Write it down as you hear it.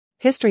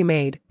History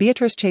made,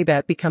 Beatrice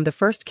Chebet became the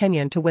first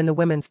Kenyan to win the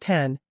women's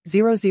 10,000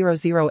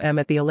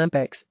 at the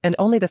Olympics and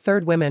only the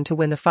third woman to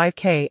win the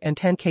 5K and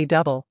 10K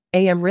double.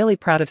 I'm really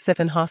proud of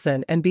Sifan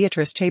Hassan and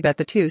Beatrice Chebet.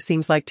 The two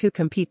seems like to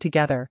compete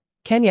together.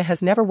 Kenya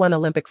has never won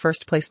Olympic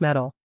first place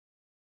medal.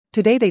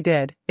 Today they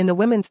did, in the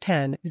women's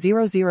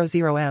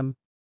 10,000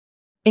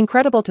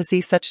 Incredible to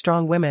see such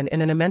strong women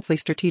in an immensely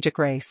strategic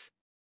race.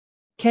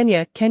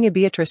 Kenya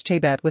Beatrice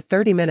Chebet with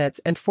 30 minutes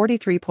and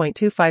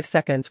 43.25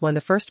 seconds won the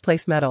first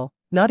place medal.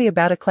 Nadia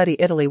Battocletti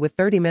Italy with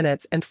 30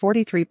 minutes and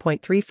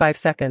 43.35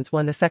 seconds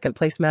won the second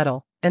place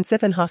medal, and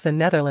Sifan Hassan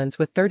Netherlands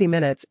with 30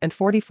 minutes and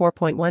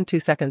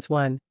 44.12 seconds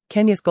won.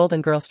 Kenya's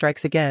golden girl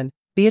strikes again.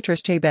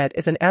 Beatrice Chebet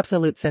is an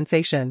absolute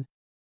sensation.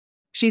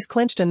 She's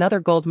clinched another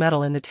gold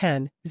medal in the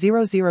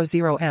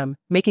 10,000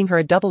 making her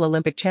a double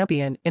Olympic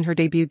champion in her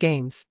debut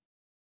games.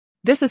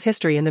 This is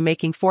history in the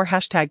making for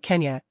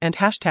 #Kenya and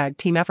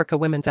 #Team Africa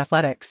Women's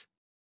Athletics.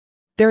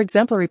 Their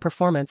exemplary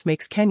performance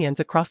makes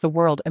Kenyans across the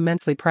world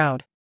immensely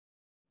proud.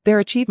 Their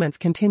achievements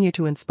continue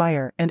to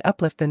inspire and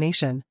uplift the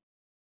nation.